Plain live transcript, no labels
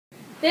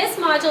This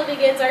module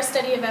begins our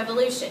study of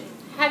evolution.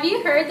 Have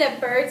you heard that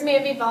birds may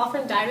have evolved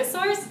from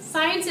dinosaurs?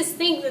 Scientists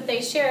think that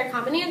they share a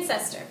common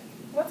ancestor.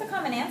 What's a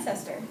common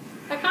ancestor?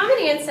 A common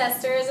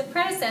ancestor is a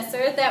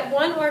predecessor that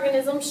one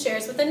organism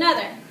shares with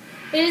another.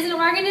 It is an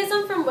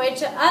organism from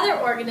which other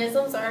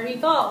organisms are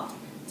evolved.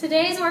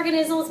 Today's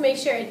organisms may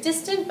share a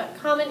distant but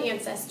common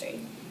ancestry.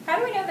 How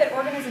do we know that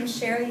organisms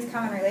share these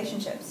common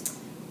relationships?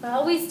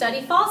 Well, we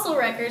study fossil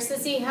records to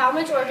see how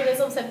much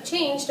organisms have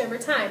changed over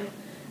time.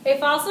 A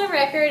fossil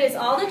record is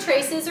all the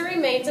traces or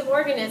remains of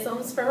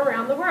organisms from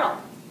around the world.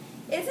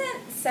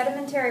 Isn't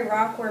sedimentary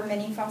rock where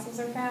many fossils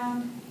are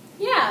found?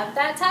 Yeah,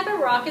 that type of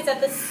rock is at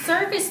the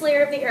surface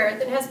layer of the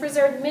earth and has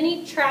preserved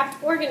many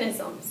trapped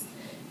organisms.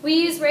 We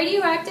use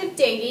radioactive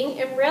dating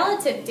and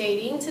relative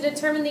dating to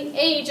determine the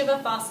age of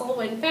a fossil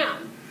when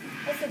found.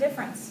 What's the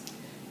difference?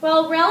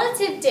 Well,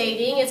 relative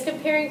dating is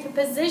comparing the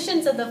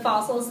positions of the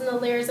fossils in the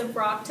layers of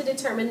rock to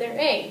determine their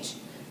age.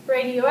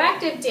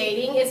 Radioactive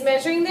dating is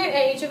measuring the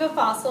age of a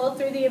fossil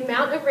through the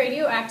amount of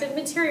radioactive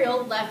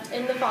material left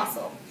in the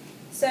fossil.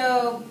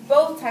 So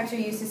both types are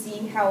used to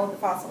see how old the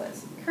fossil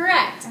is?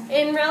 Correct.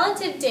 In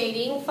relative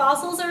dating,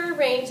 fossils are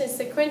arranged in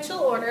sequential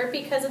order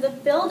because of the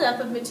buildup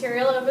of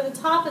material over the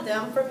top of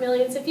them for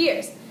millions of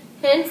years.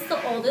 Hence,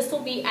 the oldest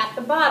will be at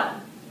the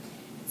bottom.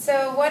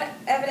 So what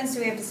evidence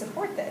do we have to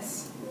support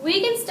this? We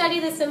can study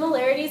the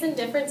similarities and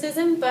differences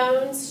in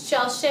bones,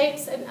 shell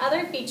shapes, and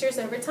other features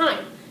over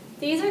time.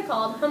 These are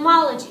called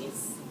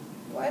homologies.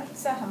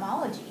 What's a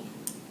homology?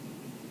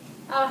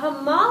 A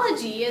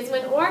homology is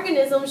when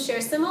organisms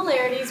share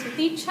similarities with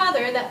each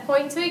other that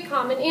point to a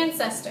common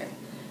ancestor.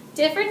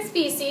 Different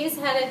species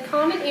had a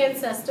common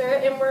ancestor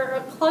and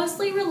were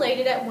closely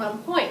related at one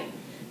point.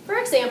 For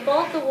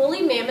example, the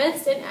woolly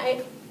mammoths and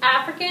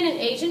African and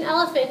Asian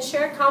elephants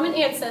share a common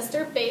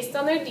ancestor based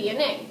on their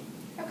DNA.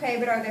 Okay,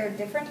 but are there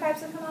different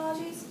types of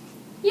homologies?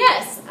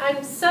 Yes,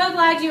 I'm so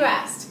glad you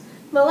asked.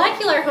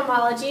 Molecular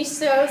homology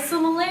shows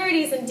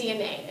similarities in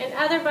DNA and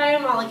other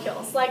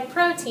biomolecules, like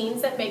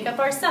proteins that make up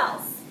our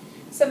cells.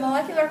 So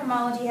molecular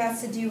homology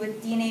has to do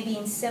with DNA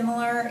being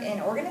similar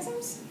in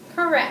organisms?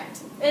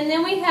 Correct. And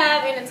then we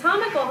have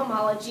anatomical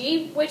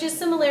homology, which is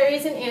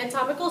similarities in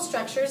anatomical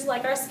structures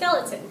like our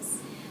skeletons.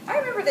 I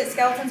remember that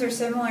skeletons are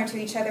similar to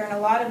each other in a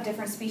lot of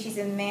different species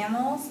in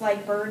mammals,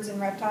 like birds and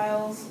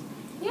reptiles.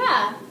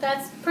 Yeah,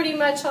 that's pretty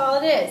much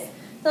all it is.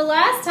 The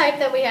last type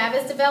that we have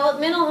is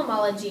developmental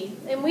homology,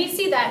 and we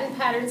see that in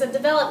patterns of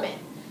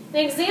development. An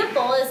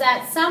example is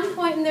at some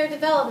point in their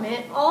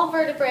development, all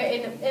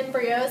vertebrate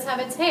embryos have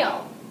a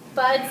tail,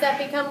 buds that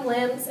become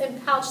limbs,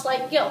 and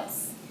pouch-like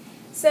gills.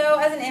 So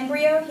as an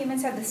embryo,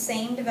 humans have the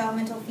same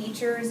developmental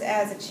features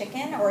as a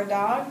chicken or a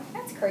dog?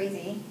 That's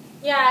crazy.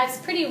 Yeah, it's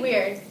pretty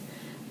weird.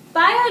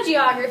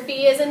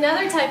 Biogeography is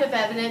another type of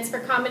evidence for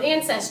common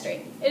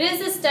ancestry. It is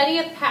the study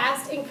of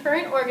past and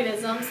current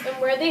organisms and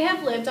where they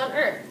have lived on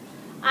Earth.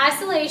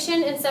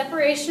 Isolation and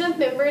separation of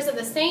members of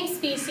the same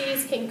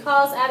species can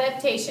cause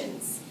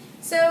adaptations.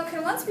 So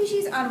can one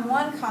species on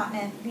one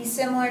continent be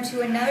similar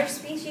to another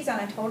species on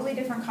a totally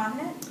different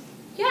continent?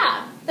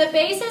 Yeah, the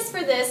basis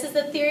for this is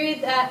the theory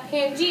that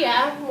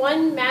Pangaea,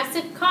 one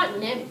massive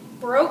continent,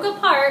 broke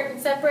apart and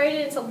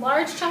separated into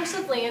large chunks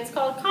of lands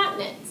called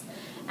continents.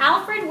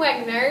 Alfred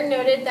Wegener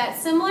noted that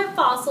similar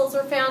fossils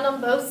were found on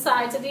both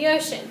sides of the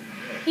ocean.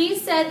 He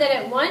said that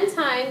at one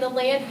time the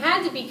land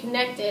had to be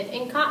connected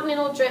and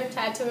continental drift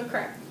had to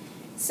occur.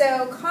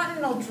 So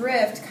continental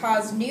drift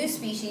caused new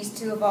species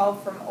to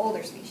evolve from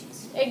older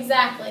species.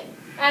 Exactly.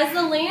 As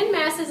the land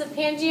masses of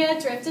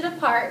Pangaea drifted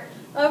apart,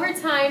 over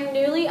time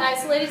newly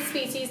isolated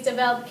species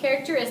developed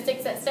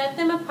characteristics that set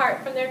them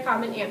apart from their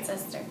common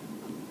ancestor.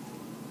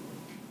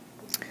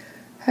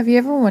 Have you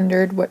ever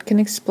wondered what can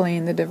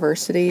explain the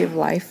diversity of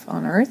life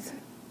on Earth?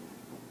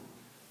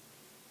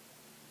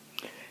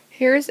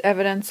 Here is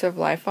evidence of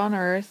life on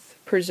Earth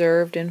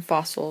preserved in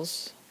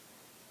fossils.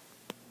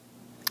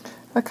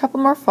 A couple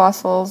more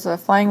fossils, a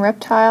flying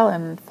reptile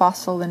and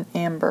fossil in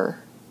amber.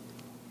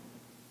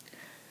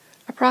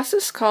 A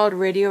process called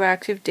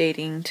radioactive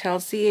dating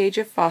tells the age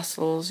of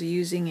fossils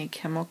using a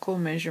chemical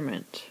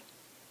measurement.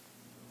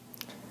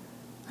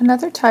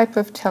 Another type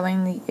of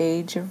telling the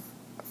age of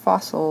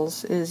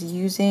fossils is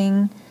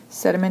using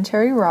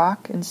sedimentary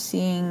rock and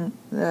seeing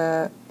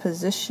the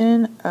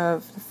position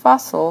of the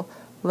fossil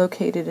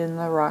located in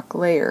the rock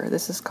layer.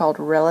 This is called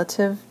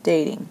relative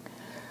dating.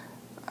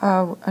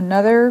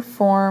 Another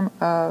form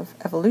of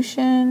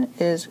evolution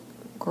is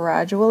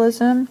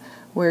gradualism,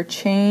 where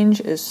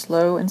change is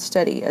slow and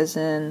steady, as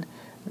in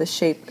the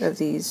shape of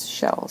these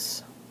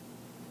shells.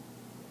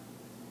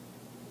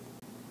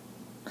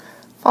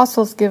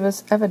 Fossils give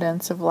us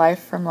evidence of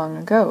life from long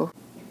ago.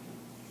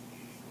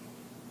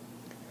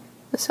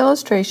 This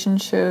illustration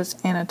shows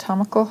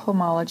anatomical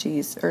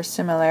homologies, or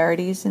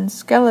similarities in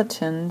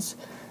skeletons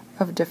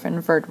of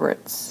different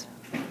vertebrates.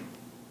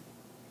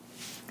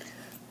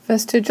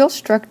 Vestigial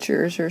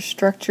structures are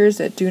structures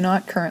that do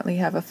not currently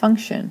have a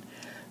function.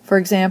 For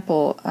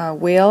example,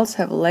 whales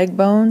have leg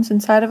bones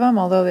inside of them,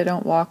 although they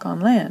don't walk on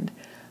land.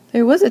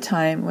 There was a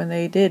time when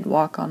they did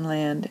walk on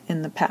land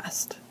in the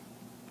past.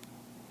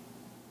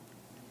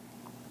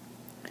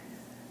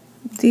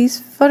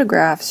 These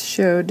photographs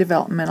show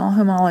developmental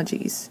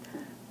homologies.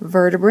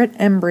 Vertebrate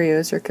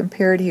embryos are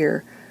compared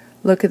here.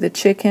 Look at the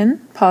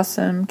chicken,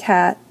 possum,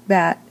 cat,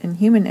 bat, and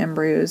human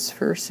embryos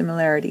for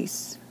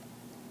similarities.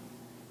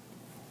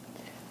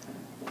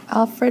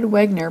 Alfred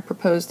Wegener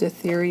proposed a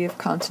theory of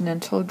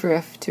continental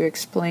drift to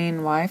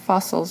explain why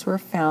fossils were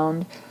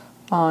found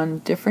on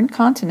different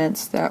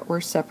continents that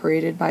were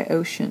separated by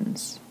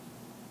oceans.